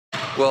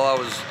Well,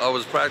 I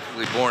was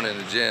practically born in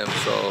the gym,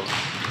 so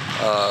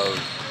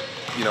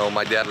you know,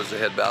 my dad was the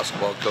head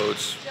basketball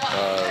coach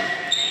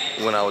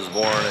when I was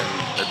born,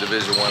 and a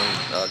Division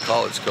I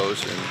college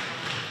coach, and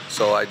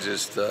so I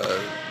just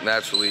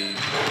naturally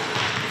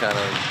kind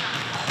of,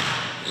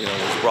 you know,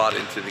 was brought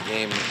into the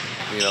game,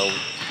 you know,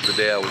 the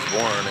day I was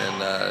born,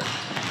 and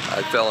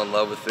I fell in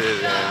love with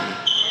it, and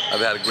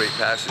I've had a great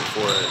passion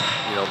for it,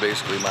 you know,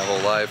 basically my whole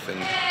life. And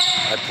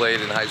I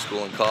played in high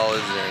school and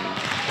college, and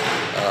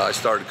I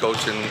started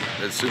coaching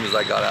as soon as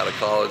I got out of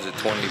college at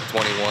 21,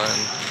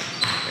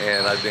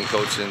 and I've been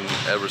coaching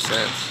ever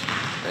since.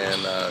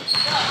 And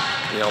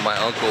you know, my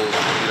uncle,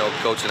 you know,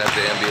 coaching at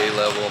the NBA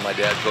level, my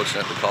dad coaching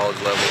at the college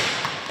level.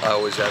 I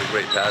always had a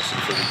great passion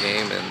for the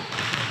game, and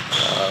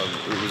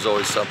it was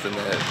always something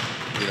that,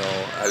 you know,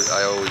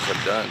 I always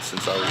have done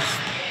since I was,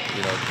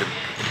 you know,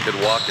 could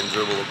walk and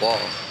dribble the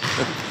ball.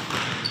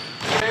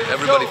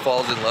 Everybody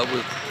falls in love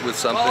with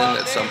something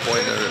at some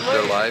point in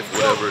their life,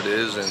 whatever it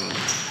is, and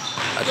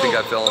I think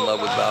I fell in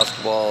love with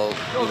basketball,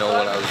 you know,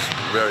 when I was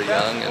very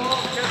young. And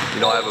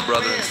you know, I have a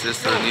brother and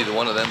sister, and neither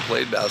one of them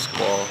played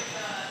basketball,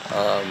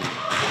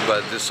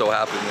 but it just so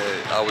happened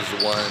that I was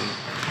the one,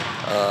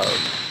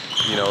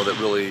 you know, that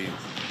really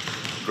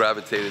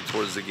gravitated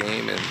towards the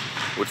game and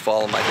would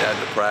follow my dad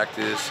to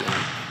practice, and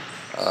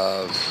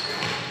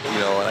you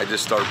know, and I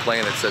just started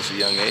playing at such a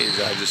young age.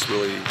 I just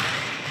really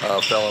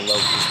fell in love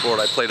with the sport.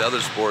 I played other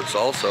sports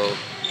also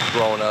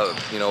growing up,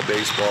 you know,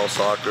 baseball,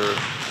 soccer,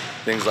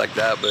 things like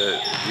that, but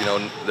you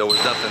know, there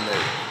was nothing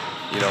that,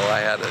 you know, I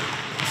had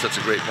such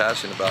a great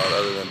passion about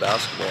other than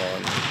basketball,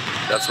 and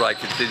that's why I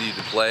continued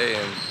to play,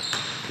 and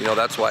you know,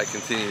 that's why I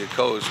continue to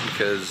coach,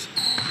 because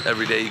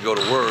every day you go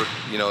to work,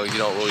 you know, you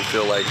don't really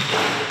feel like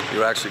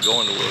you're actually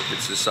going to work.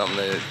 It's just something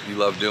that you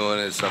love doing.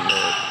 It's something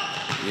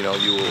that, you know,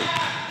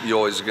 you're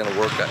always going to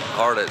work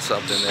hard at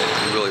something that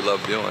you really love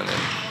doing,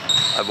 and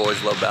I've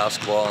always loved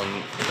basketball,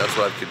 and that's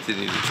what I've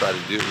continued to try to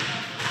do.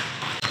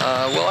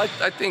 Well,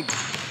 I think,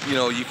 you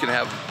know, you can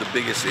have the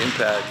biggest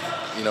impact,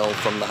 you know,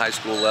 from the high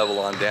school level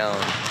on down.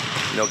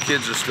 You know,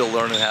 kids are still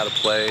learning how to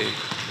play.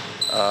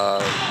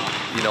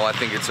 You know, I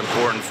think it's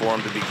important for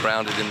them to be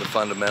grounded in the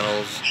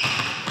fundamentals,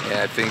 and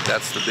I think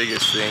that's the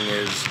biggest thing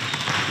is,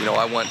 you know,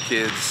 I want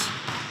kids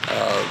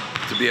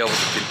to be able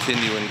to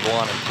continue and go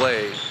on and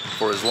play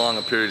for as long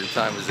a period of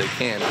time as they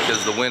can,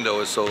 because the window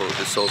is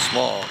so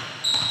small.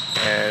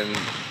 And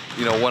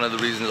you know, one of the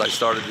reasons I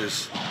started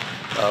this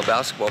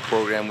basketball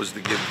program was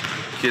to give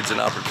kids an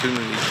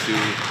opportunity to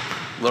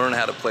learn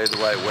how to play the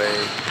right way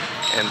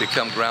and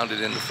become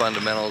grounded in the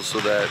fundamentals, so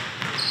that,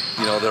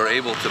 you know, they're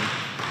able to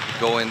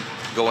go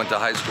into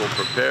high school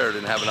prepared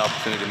and have an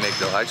opportunity to make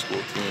their high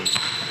school teams.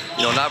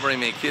 You know, not very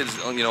many kids,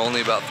 you know,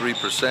 only about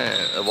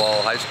 3% of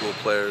all high school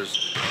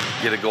players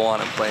get to go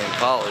on and play in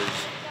college.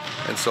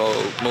 And so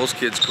most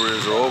kids'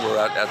 careers are over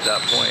at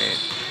that point.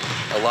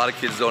 A lot of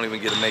kids don't even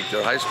get to make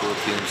their high school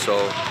team. So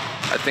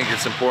I think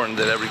it's important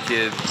that every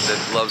kid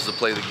that loves to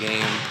play the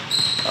game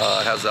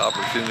has the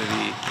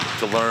opportunity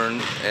to learn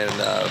and,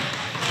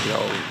 you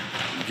know,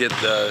 get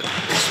the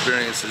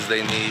experiences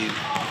they need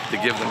to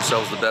give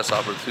themselves the best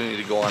opportunity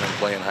to go on and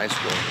play in high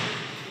school.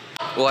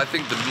 Well, I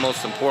think the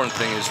most important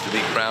thing is to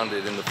be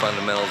grounded in the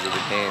fundamentals of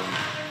the game.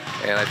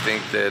 And I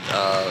think that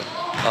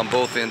on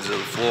both ends of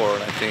the floor,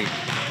 and I think,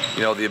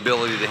 you know, the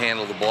ability to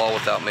handle the ball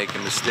without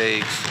making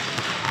mistakes,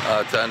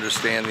 to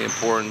understand the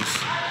importance,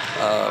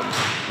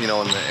 you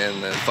know,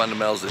 in the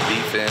fundamentals of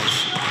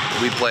defense.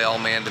 We play all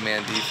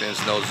man-to-man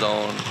defense, no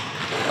zone.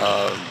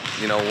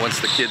 You know, once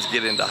the kids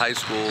get into high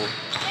school,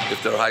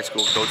 if their high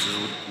school coaches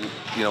would,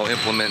 you know,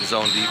 implement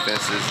zone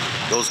defenses,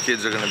 those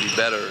kids are going to be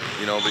better,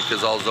 you know,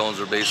 because all zones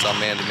are based on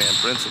man-to-man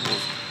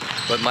principles.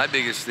 But my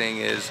biggest thing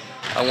is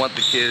I want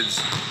the kids,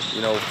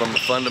 you know, from a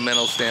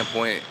fundamental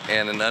standpoint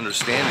and an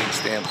understanding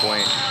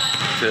standpoint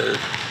to,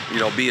 you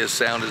know, be as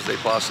sound as they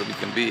possibly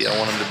can be. I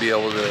want them to be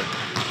able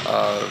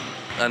to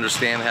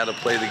understand how to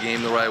play the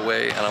game the right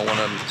way, and I want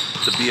them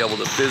to be able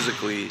to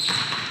physically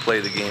play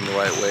the game the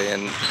right way.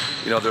 And,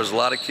 you know, there's a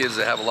lot of kids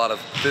that have a lot of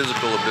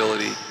physical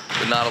ability,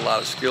 but not a lot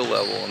of skill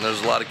level. And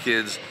there's a lot of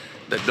kids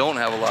that don't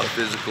have a lot of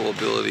physical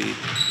ability,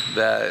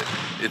 that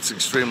it's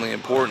extremely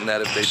important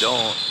that if they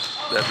don't,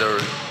 that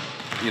they're,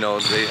 you know,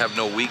 they have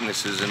no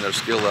weaknesses in their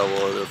skill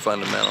level or their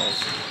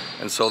fundamentals.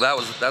 And so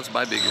that's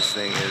my biggest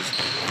thing is,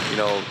 you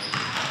know,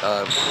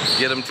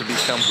 get them to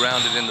become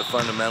grounded in the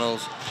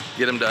fundamentals,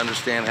 get them to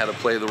understand how to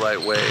play the right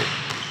way,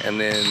 and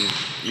then,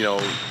 you know,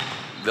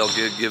 they'll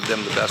give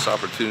them the best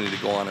opportunity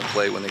to go on and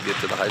play when they get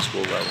to the high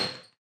school level.